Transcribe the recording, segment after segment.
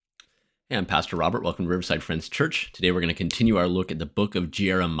Hey, I'm Pastor Robert. Welcome to Riverside Friends Church. Today we're going to continue our look at the book of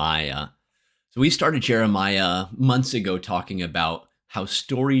Jeremiah. So we started Jeremiah months ago talking about how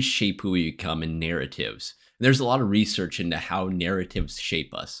stories shape who we become in narratives. And there's a lot of research into how narratives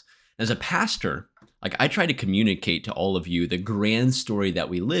shape us. As a pastor, I try to communicate to all of you the grand story that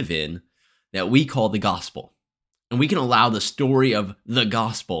we live in that we call the gospel. And we can allow the story of the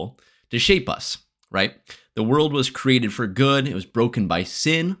gospel to shape us, right? The world was created for good. It was broken by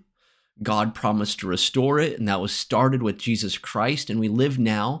sin. God promised to restore it, and that was started with Jesus Christ, and we live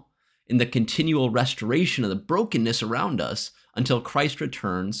now in the continual restoration of the brokenness around us until Christ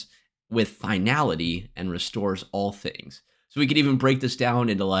returns with finality and restores all things. So we could even break this down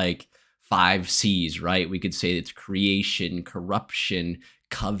into 5 C's, right? We could say it's creation, corruption,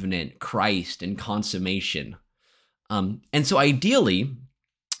 covenant, Christ, and consummation. And so ideally,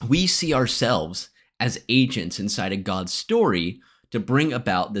 we see ourselves as agents inside of God's story to bring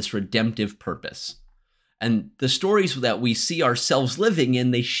about this redemptive purpose. And the stories that we see ourselves living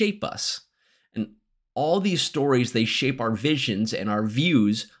in, they shape us. And all these stories, they shape our visions and our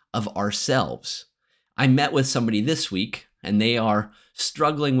views of ourselves. I met with somebody this week, and they are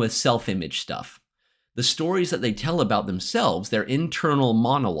struggling with self-image stuff. The stories that they tell about themselves, their internal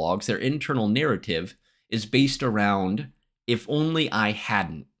monologues, their internal narrative, is based around, if only I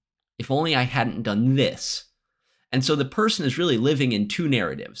hadn't done this. And so the person is really living in 2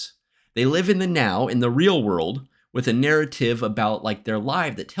 narratives. They live in the now, in the real world, with a narrative about their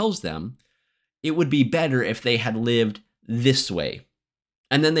life that tells them it would be better if they had lived this way.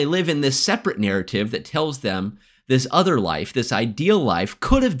 And then they live in this separate narrative that tells them this other life, this ideal life,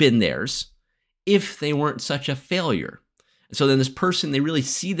 could have been theirs if they weren't such a failure. And so then this person, they really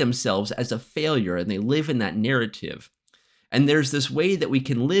see themselves as a failure, and they live in that narrative. And there's this way that we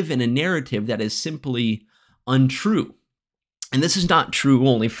can live in a narrative that is simply untrue. And this is not true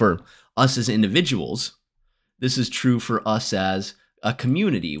only for us as individuals. This is true for us as a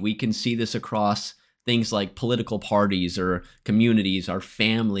community. We can see this across things like political parties or communities, our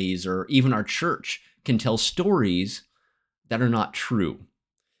families, or even our church can tell stories that are not true.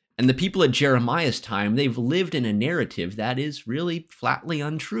 And the people at Jeremiah's time, they've lived in a narrative that is really flatly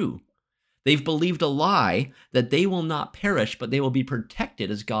untrue. They've believed a lie that they will not perish, but they will be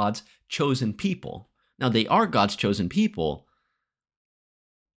protected as God's chosen people. Now, they are God's chosen people,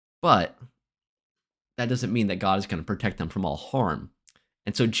 but that doesn't mean that God is going to protect them from all harm.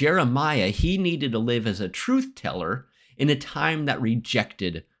 And so Jeremiah, he needed to live as a truth teller in a time that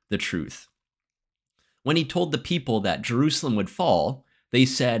rejected the truth. When he told the people that Jerusalem would fall, they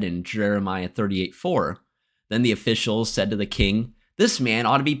said in Jeremiah 38:4, then the officials said to the king, "This man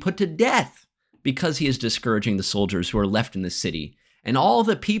ought to be put to death because he is discouraging the soldiers who are left in the city, and all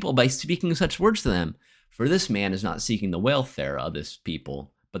the people by speaking such words to them. For this man is not seeking the welfare of this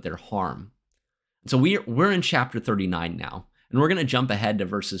people, but their harm." So we're in chapter 39 now, and we're going to jump ahead to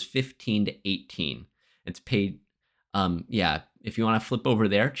verses 15 to 18. It's paid, if you want to flip over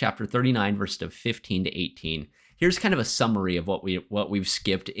there, chapter 39, verses 15 to 18. Here's kind of a summary of what we've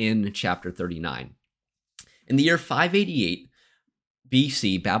skipped in chapter 39. In the year 588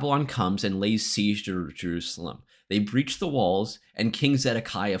 BC, Babylon comes and lays siege to Jerusalem. They breach the walls, and King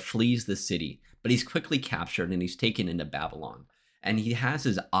Zedekiah flees the city. But he's quickly captured and he's taken into Babylon. And he has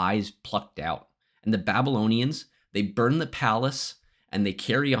his eyes plucked out. And the Babylonians, they burn the palace and they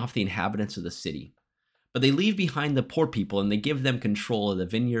carry off the inhabitants of the city. But they leave behind the poor people and they give them control of the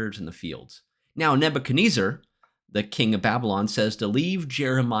vineyards and the fields. Now Nebuchadnezzar, the king of Babylon, says to leave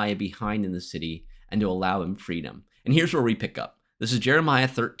Jeremiah behind in the city and to allow him freedom. And here's where we pick up. This is Jeremiah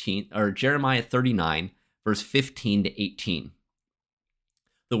 39, verse 15 to 18.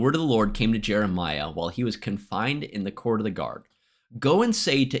 The word of the Lord came to Jeremiah while he was confined in the court of the guard. Go and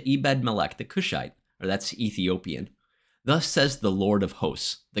say to Ebed-melech the Cushite, or that's Ethiopian, thus says the Lord of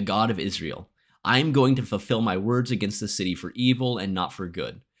hosts, the God of Israel, I am going to fulfill my words against the city for evil and not for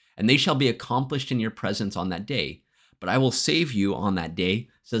good, and they shall be accomplished in your presence on that day. But I will save you on that day,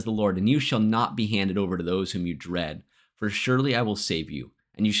 says the Lord, and you shall not be handed over to those whom you dread, for surely I will save you,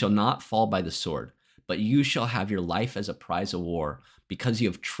 and you shall not fall by the sword, but you shall have your life as a prize of war, because you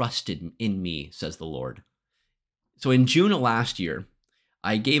have trusted in me, says the Lord. So in June of last year,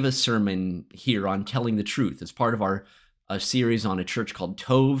 I gave a sermon here on telling the truth. It's part of our series on a church called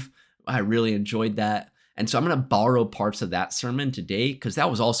Tove. I really enjoyed that. And so I'm going to borrow parts of that sermon today because that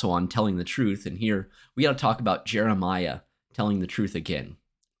was also on telling the truth. And here we got to talk about Jeremiah telling the truth again.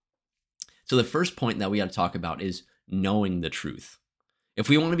 So the first point that we got to talk about is knowing the truth. If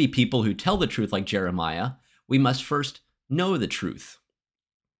we want to be people who tell the truth like Jeremiah, we must first know the truth.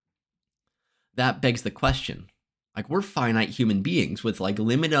 That begs the question, Like, we're finite human beings with like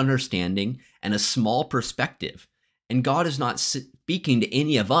limited understanding and a small perspective. And God is not speaking to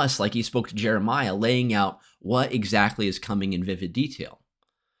any of us like he spoke to Jeremiah, laying out what exactly is coming in vivid detail.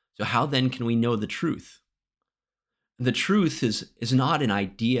 So how then can we know the truth? The truth is not an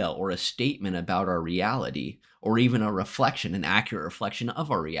idea or a statement about our reality, or even a reflection, an accurate reflection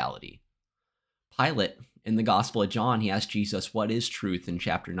of our reality. Pilate, in the Gospel of John, he asked Jesus, "What is truth?" in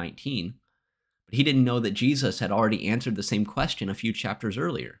chapter 19. But he didn't know that Jesus had already answered the same question a few chapters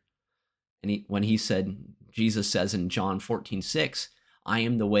earlier. And when he said, Jesus says in John 14:6, "I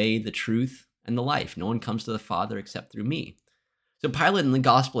am the way, the truth, and the life. No one comes to the Father except through me." So Pilate in the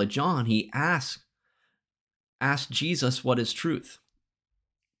Gospel of John, he asked Jesus, "What is truth?"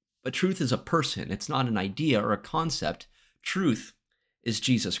 But truth is a person. It's not an idea or a concept. Truth is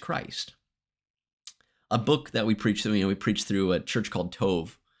Jesus Christ. A book that we preach through, we preach through a church called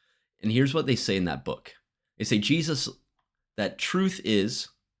Tove. And here's what they say in that book. They say that truth is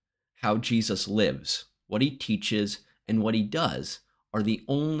how Jesus lives. What he teaches and what he does are the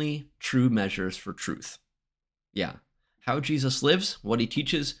only true measures for truth. Yeah. How Jesus lives, what he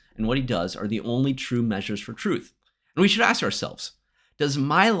teaches, and what he does are the only true measures for truth. And we should ask ourselves, does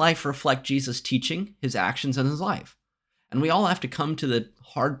my life reflect Jesus' teaching, his actions, and his life? And we all have to come to the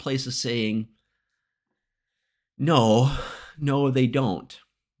hard place of saying, no, they don't.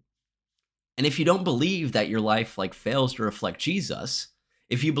 And if you don't believe that your life fails to reflect Jesus,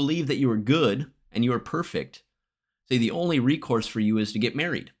 if you believe that you are good and you are perfect, say the only recourse for you is to get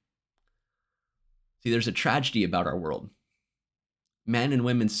married. See, there's a tragedy about our world. Men and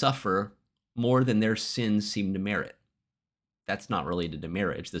women suffer more than their sins seem to merit. That's not related to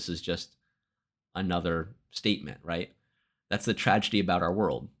marriage. This is just another statement, right? That's the tragedy about our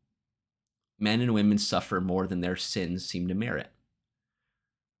world. Men and women suffer more than their sins seem to merit.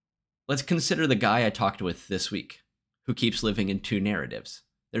 Let's consider the guy I talked with this week who keeps living in two narratives.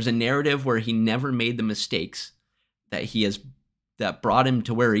 There's a narrative where he never made the mistakes that brought him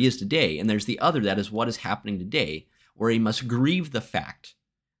to where he is today. And there's the other that is what is happening today, where he must grieve the fact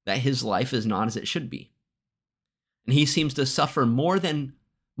that his life is not as it should be. And he seems to suffer more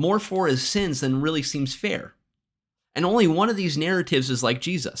for his sins than really seems fair. And only one of these narratives is like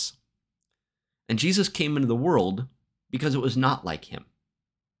Jesus. And Jesus came into the world because it was not like him.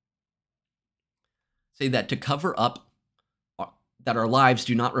 Say that to cover up that our lives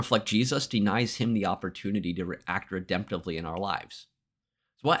do not reflect Jesus denies him the opportunity to act redemptively in our lives.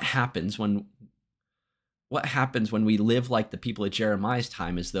 So what happens when we live like the people of Jeremiah's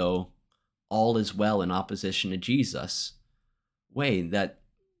time, as though all is well in opposition to Jesus? Way that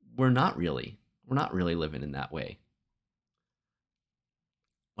we're not really living in that way.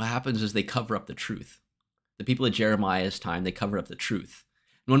 What happens is they cover up the truth. The people of Jeremiah's time, they cover up the truth.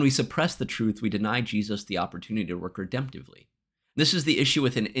 And when we suppress the truth, we deny Jesus the opportunity to work redemptively. This is the issue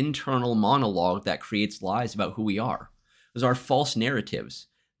with an internal monologue that creates lies about who we are. Those are false narratives.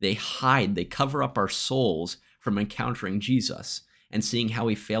 They cover up our souls from encountering Jesus and seeing how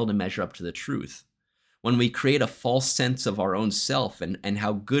we fail to measure up to the truth. When we create a false sense of our own self and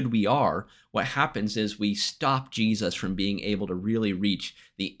how good we are, what happens is we stop Jesus from being able to really reach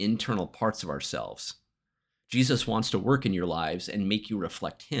the internal parts of ourselves. Jesus wants to work in your lives and make you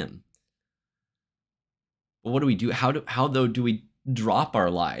reflect him. But what do we do? How do we drop our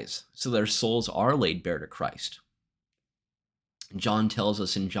lies so that our souls are laid bare to Christ? John tells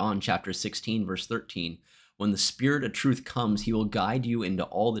us in John chapter 16, verse 13, when the Spirit of truth comes, he will guide you into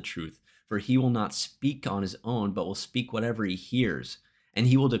all the truth, for he will not speak on his own, but will speak whatever he hears, and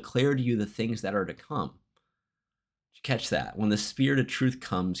he will declare to you the things that are to come. Did you catch that? When the Spirit of truth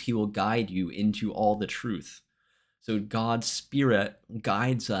comes, he will guide you into all the truth. So God's Spirit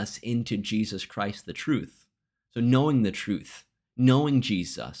guides us into Jesus Christ, the truth. So knowing the truth, knowing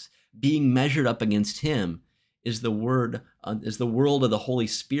Jesus, being measured up against him is the world of the Holy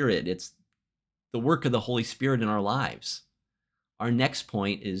Spirit. It's the work of the Holy Spirit in our lives. Our next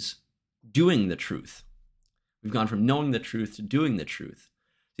point is doing the truth. We've gone from knowing the truth to doing the truth.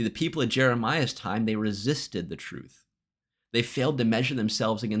 See, the people of Jeremiah's time, they resisted the truth. They failed to measure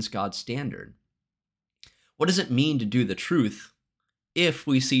themselves against God's standard. What does it mean to do the truth if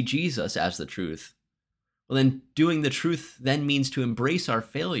we see Jesus as the truth? Well, then doing the truth then means to embrace our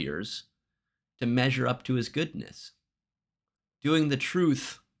failures to measure up to his goodness. Doing the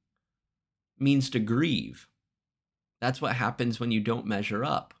truth means to grieve. That's what happens when you don't measure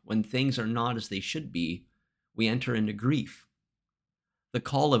up. When things are not as they should be, we enter into grief. The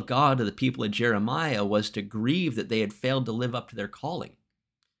call of God to the people of Jeremiah was to grieve that they had failed to live up to their calling.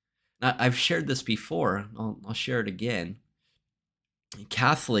 Now, I've shared this before. I'll share it again.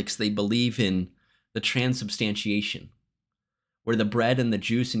 Catholics, they believe in the transubstantiation, where the bread and the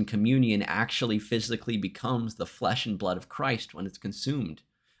juice in communion actually physically becomes the flesh and blood of Christ when it's consumed.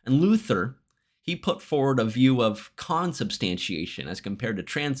 And Luther, he put forward a view of consubstantiation as compared to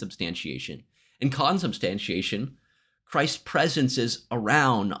transubstantiation. In consubstantiation, Christ's presence is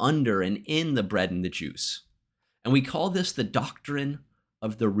around, under, and in the bread and the juice. And we call this the doctrine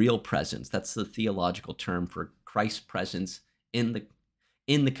of the real presence. That's the theological term for Christ's presence in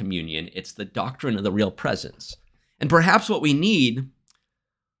the communion. It's the doctrine of the real presence. And perhaps what we need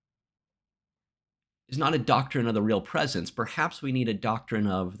is not a doctrine of the real presence. Perhaps we need a doctrine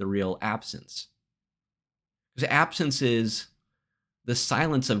of the real absence. Because absence is the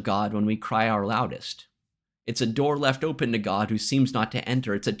silence of God when we cry our loudest. It's a door left open to God who seems not to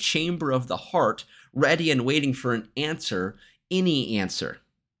enter. It's a chamber of the heart, ready and waiting for an answer, any answer.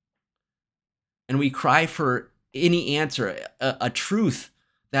 And we cry for any answer, a truth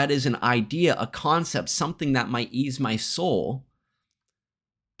that is an idea, a concept, something that might ease my soul.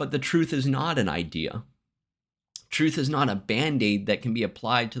 But the truth is not an idea. Truth is not a band-aid that can be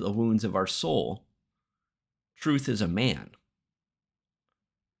applied to the wounds of our soul. Truth is a man.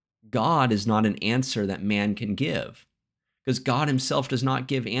 God is not an answer that man can give, because God himself does not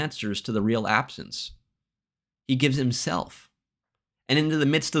give answers to the real absence. He gives himself. And into the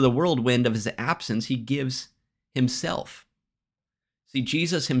midst of the whirlwind of his absence, he gives himself. See,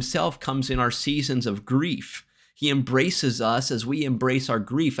 Jesus himself comes in our seasons of grief. He embraces us as we embrace our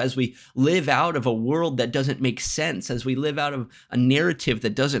grief, as we live out of a world that doesn't make sense, as we live out of a narrative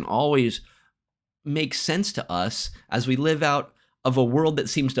that doesn't always make sense to us, as we live out of a world that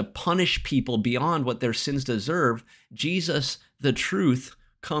seems to punish people beyond what their sins deserve. Jesus, the truth,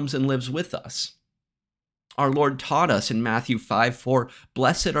 comes and lives with us. Our Lord taught us in Matthew 5:4,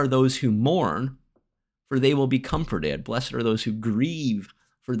 "Blessed are those who mourn, for they will be comforted. Blessed are those who grieve,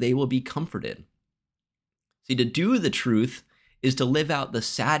 for they will be comforted." See, to do the truth is to live out the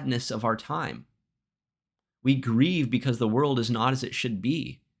sadness of our time. We grieve because the world is not as it should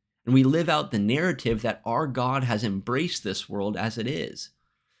be. And we live out the narrative that our God has embraced this world as it is.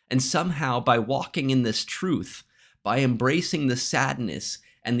 And somehow, by walking in this truth, by embracing the sadness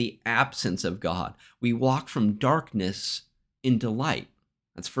and the absence of God, we walk from darkness into light.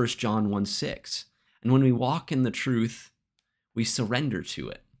 That's 1 John 1:6. And when we walk in the truth, we surrender to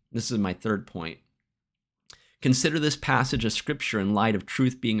it. This is my third point. Consider this passage of Scripture in light of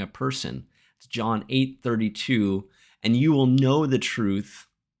truth being a person. It's John 8:32, "And you will know the truth,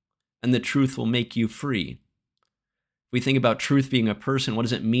 and the truth will make you free." If we think about truth being a person, what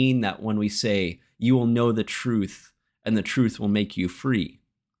does it mean that when we say, "You will know the truth, and the truth will make you free"?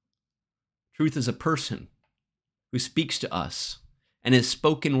 Truth is a person who speaks to us, and his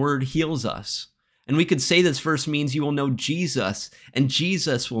spoken word heals us. And we could say this verse means you will know Jesus, and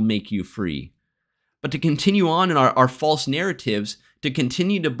Jesus will make you free. But to continue on in our false narratives, to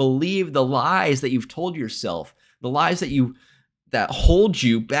continue to believe the lies that you've told yourself, the lies that hold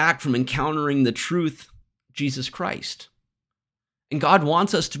you back from encountering the truth, Jesus Christ. And God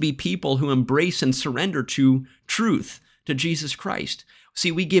wants us to be people who embrace and surrender to truth, to Jesus Christ.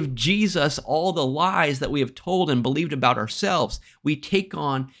 See, we give Jesus all the lies that we have told and believed about ourselves. We take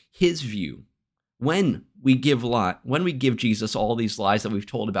on his view. When we give Jesus all these lies that we've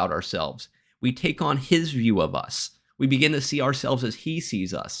told about ourselves, we take on his view of us. We begin to see ourselves as he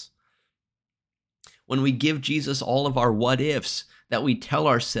sees us. When we give Jesus all of our what ifs that we tell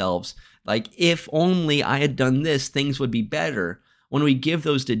ourselves, like, if only I had done this, things would be better. When we give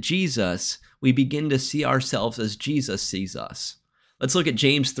those to Jesus, we begin to see ourselves as Jesus sees us. Let's look at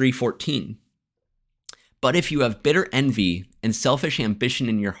James 3:14. "But if you have bitter envy and selfish ambition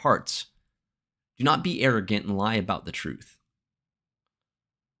in your hearts, do not be arrogant and lie about the truth."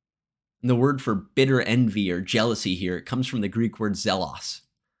 And the word for bitter envy or jealousy here, it comes from the Greek word zelos.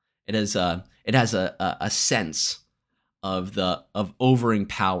 It has a sense of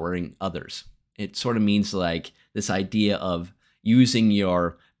overempowering others. It sort of means like this idea of using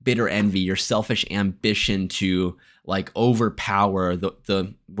your bitter envy, your selfish ambition to like overpower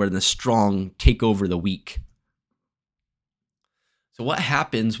where the strong take over the weak. So what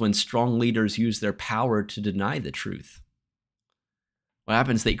happens when strong leaders use their power to deny the truth? What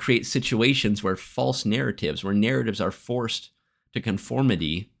happens? They create situations where where narratives are forced to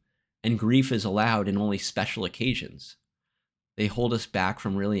conformity, and grief is allowed in only special occasions. They hold us back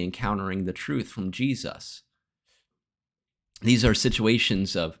from really encountering the truth from Jesus. These are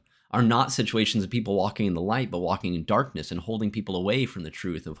not situations of people walking in the light, but walking in darkness and holding people away from the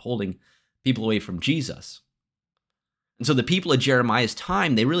truth, of holding people away from Jesus. And so the people of Jeremiah's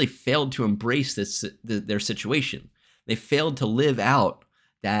time, they really failed to embrace their situation. They failed to live out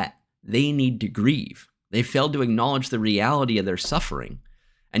that they need to grieve. They failed to acknowledge the reality of their suffering.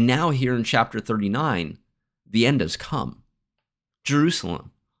 And now here in chapter 39, the end has come.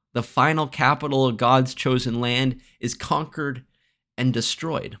 Jerusalem, the final capital of God's chosen land, is conquered and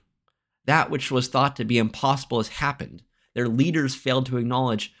destroyed. That which was thought to be impossible has happened. Their leaders failed to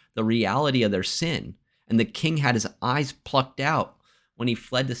acknowledge the reality of their sin, and the king had his eyes plucked out when he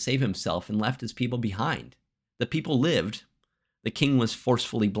fled to save himself and left his people behind. The people lived. The king was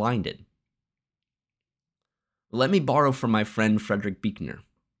forcefully blinded. Let me borrow from my friend Frederick Buechner.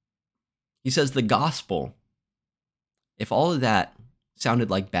 He says the gospel, if all of that sounded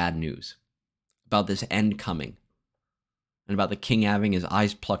like bad news about this end coming and about the king having his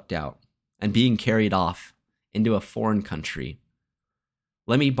eyes plucked out and being carried off into a foreign country,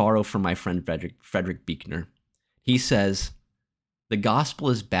 let me borrow from my friend Frederick Buechner. He says, the gospel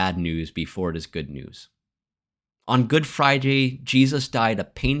is bad news before it is good news. On Good Friday, Jesus died a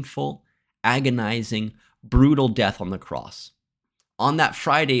painful, agonizing, brutal death on the cross. On that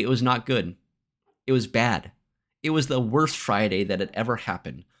Friday, it was not good. It was bad. It was the worst Friday that had ever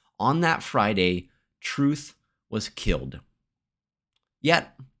happened. On that Friday, truth was killed.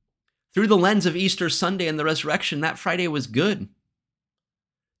 Yet, through the lens of Easter Sunday and the resurrection, that Friday was good.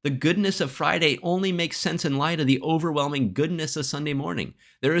 The goodness of Friday only makes sense in light of the overwhelming goodness of Sunday morning.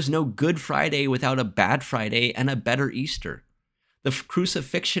 There is no Good Friday without a bad Friday and a better Easter. The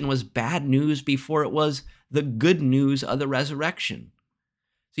crucifixion was bad news before it was the good news of the resurrection.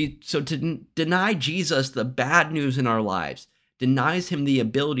 See, so to deny Jesus the bad news in our lives denies him the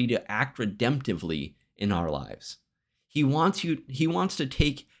ability to act redemptively in our lives. He wants to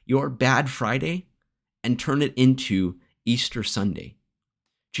take your bad Friday and turn it into Easter Sunday.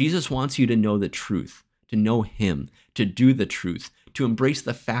 Jesus wants you to know the truth, to know him, to do the truth, to embrace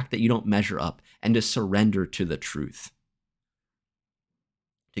the fact that you don't measure up, and to surrender to the truth,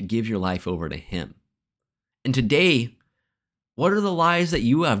 to give your life over to him. And today, what are the lies that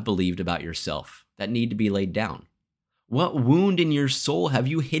you have believed about yourself that need to be laid down? What wound in your soul have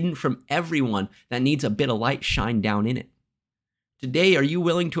you hidden from everyone that needs a bit of light shine down in it? Today, are you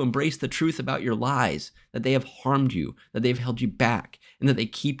willing to embrace the truth about your lies, that they have harmed you, that they've held you back, and that they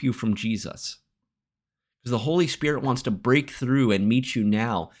keep you from Jesus? Because the Holy Spirit wants to break through and meet you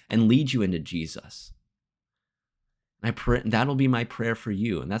now and lead you into Jesus. And I pray, that'll be my prayer for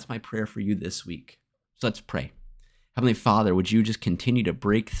you, and that's my prayer for you this week. So let's pray. Heavenly Father, would you just continue to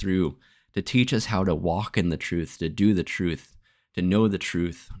break through, to teach us how to walk in the truth, to do the truth, to know the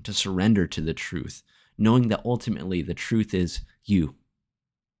truth, to surrender to the truth, knowing that ultimately the truth is you.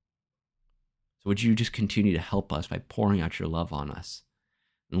 So would you just continue to help us by pouring out your love on us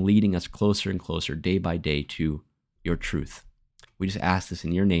and leading us closer and closer day by day to your truth. We just ask this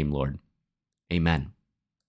in your name, Lord. Amen.